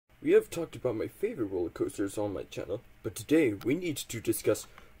We have talked about my favorite roller coasters on my channel, but today we need to discuss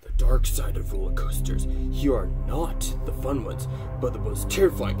the dark side of roller coasters. Here are not the fun ones, but the most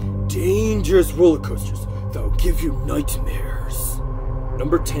terrifying, dangerous roller coasters that will give you nightmares.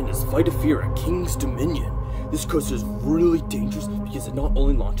 Number 10 is Flight of Fear at King's Dominion. This coaster is really dangerous because it not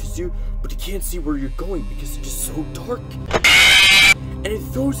only launches you, but you can't see where you're going because it's just so dark. And it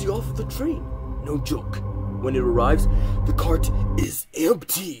throws you off of the train. No joke. When it arrives, the cart is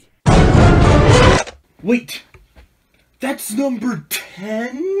empty. Wait, that's number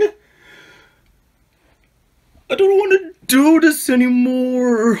 10? I don't want to do this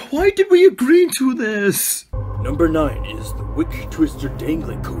anymore. Why did we agree to this? Number 9 is the Wick Twister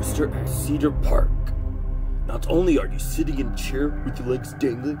Dangling Coaster at Cedar Park. Not only are you sitting in a chair with your legs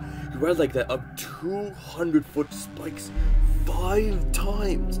dangling, you ride like that up 200-foot spikes 5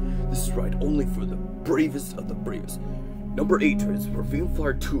 times. This is ride only for the bravest of the bravest. Number 8 is Ravine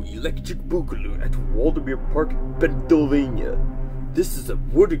Flyer II Electric Boogaloo at Waldermere Park, Pennsylvania. This is a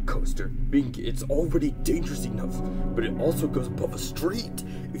wooden coaster, being it's already dangerous enough, but it also goes above a street.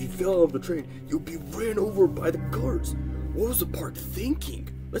 If you fell out of the train, you'll be ran over by the cars. What was the park thinking?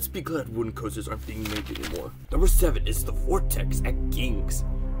 Let's be glad wooden coasters aren't being made anymore. Number 7 is the Vortex at King's.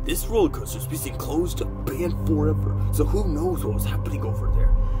 This roller coaster has been closed and banned forever, so who knows what was happening over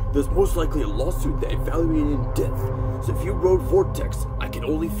there. There's most likely a lawsuit that evaluated in depth, so if you rode Vortex, I can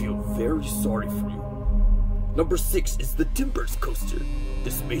only feel very sorry for you. Number 6 is the Timbers coaster.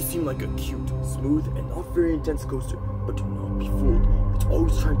 This may seem like a cute, smooth, and not very intense coaster, but do not be fooled. It's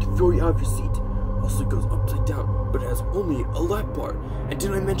always trying to throw you out of your seat. Also goes upside down, but it has only a lap bar. And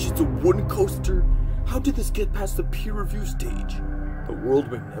didn't I mention it's a wooden coaster? How did this get past the peer review stage? The world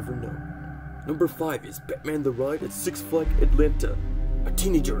may never know. Number 5 is Batman the Ride at Six Flags Atlanta. A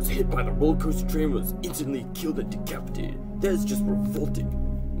teenager was hit by the roller coaster train and was instantly killed and decapitated. That is just revolting.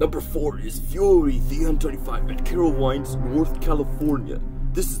 Number 4 is Fury 325 at Caroline's, North California.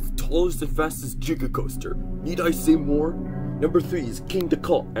 This is the tallest and fastest Chica coaster. Need I say more? Number 3 is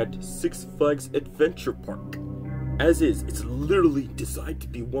Kingda at Six Flags Adventure Park. As is, it's literally designed to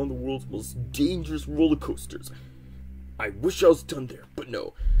be one of the world's most dangerous roller coasters. I wish I was done there, but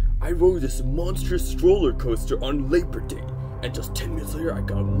no. I rode this monstrous roller coaster on Labor Day, and just 10 minutes later I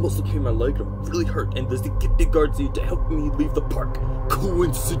got a muscle pain in my leg and I'm really hurt, and the security guards need to help me leave the park.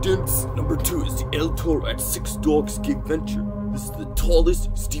 Coincidence? Number 2 is the El Toro at Six Dogs Adventure. This is the tallest,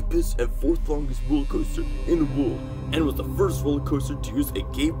 steepest, and 4th longest roller coaster in the world, and was the first roller coaster to use a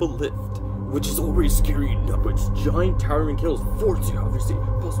gable lift, which is already scary enough, but its giant towering hills force you out of your seat,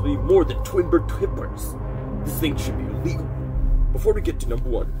 possibly more than twin-bird tippers. This thing should be illegal. Before we get to number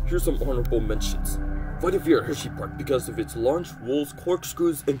 1, here's some honorable mentions. Flight of Fear at Hershey Park because of its launch, rolls,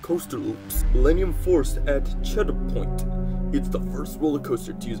 corkscrews, and coaster loops. Millennium Force at Cheddar Point. It's the first roller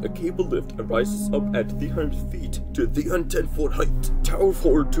coaster to use a cable lift and rises up at 300 feet to 310-foot height. Tower of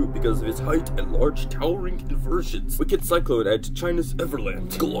Horror 2 because of its height and large towering inversions. Wicked Cyclone at China's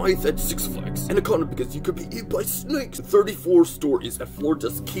Everland. Goliath at Six Flags. Anaconda because you could be eaten by snakes. 34 stories at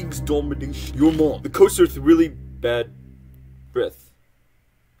Florida's King's Domination. Your mom. The coaster with really bad breath.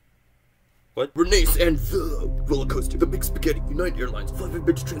 What? Renee's and the roller coaster, the Big Spaghetti, United Airlines, Fluffy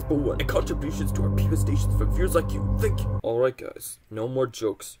Bitch Transport 1, and contributions to our PBS stations from viewers like you. Thank you. Alright guys, no more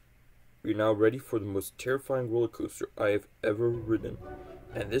jokes. We're now ready for the most terrifying roller coaster I have ever ridden.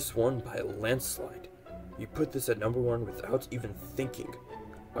 And this one by a landslide. You put this at number 1 without even thinking.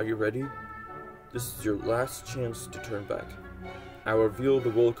 Are you ready? This is your last chance to turn back. I'll reveal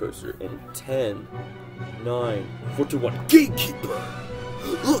the roller coaster in 10, 9, 4, 2, 1. Gatekeeper!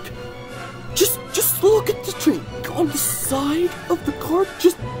 Look! Just look at the train on the side of the cart.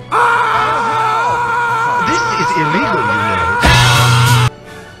 Just This is illegal, you know.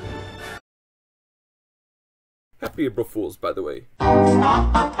 Happy April Fools, by the way.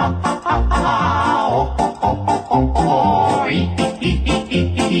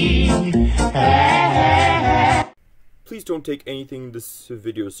 Please don't take anything in this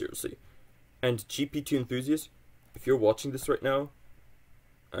video seriously. And GPT Enthusiast, if you're watching this right now,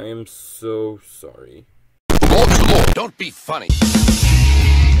 I am so sorry. Don't be funny.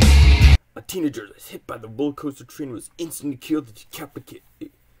 A teenager that was hit by the roller coaster train was instantly killed and decapitated.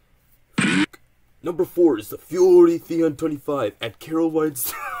 Number 4 is the Fury 325 at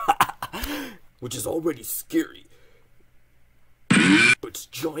Caroline's, which is already scary. But its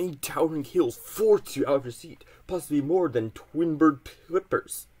giant towering hills force you out of your seat, possibly more than twin-bird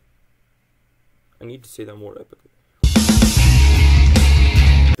flippers. I need to say that more epically.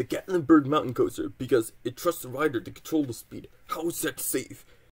 The Gatlinburg Mountain Coaster because it trusts the rider to control the speed. How is that safe?